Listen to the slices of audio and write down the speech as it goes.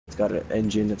got an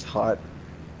engine that's hot,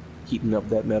 heating up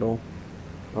that metal.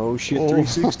 Oh shit, Oh.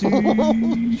 360!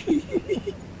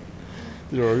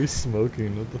 Dude, are we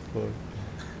smoking? What the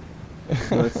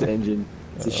fuck? No, that's the engine.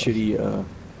 It's a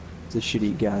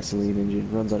shitty gasoline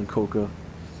engine. Runs on coca.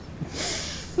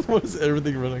 What does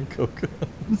everything run on coca?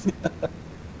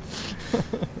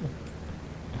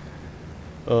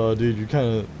 Oh, dude, you're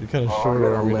kind of short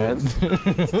arming it.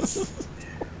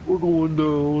 We're going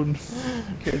down.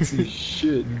 Can't see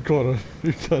shit.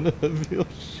 You're kind of heavy. Oh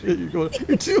shit, you're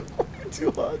too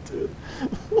hot, dude.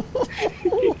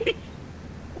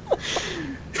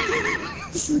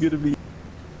 This is gonna be.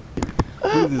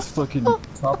 Look at this fucking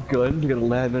Top Gun. You're gonna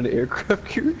land on an aircraft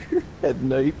carrier at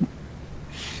night.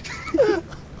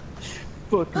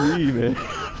 Fuck me, man.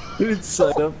 I didn't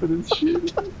sign up for this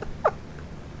shit.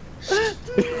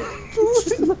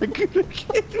 This is not good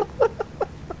again.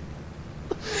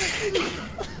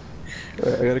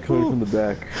 Alright, I gotta come in from the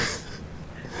back.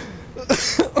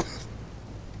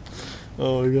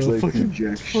 Oh my god, Like fucking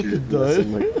jack fucking shit. die.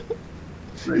 Like,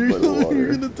 right by the water.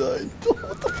 You're gonna die.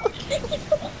 What the fuck?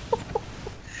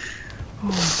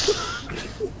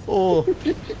 Oh,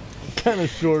 kind of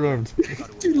short armed.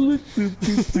 What did you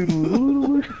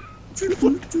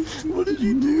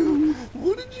do?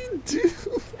 What did you do?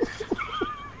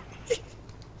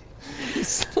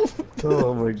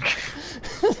 Oh my god.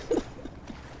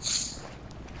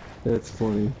 That's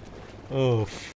funny. Oh.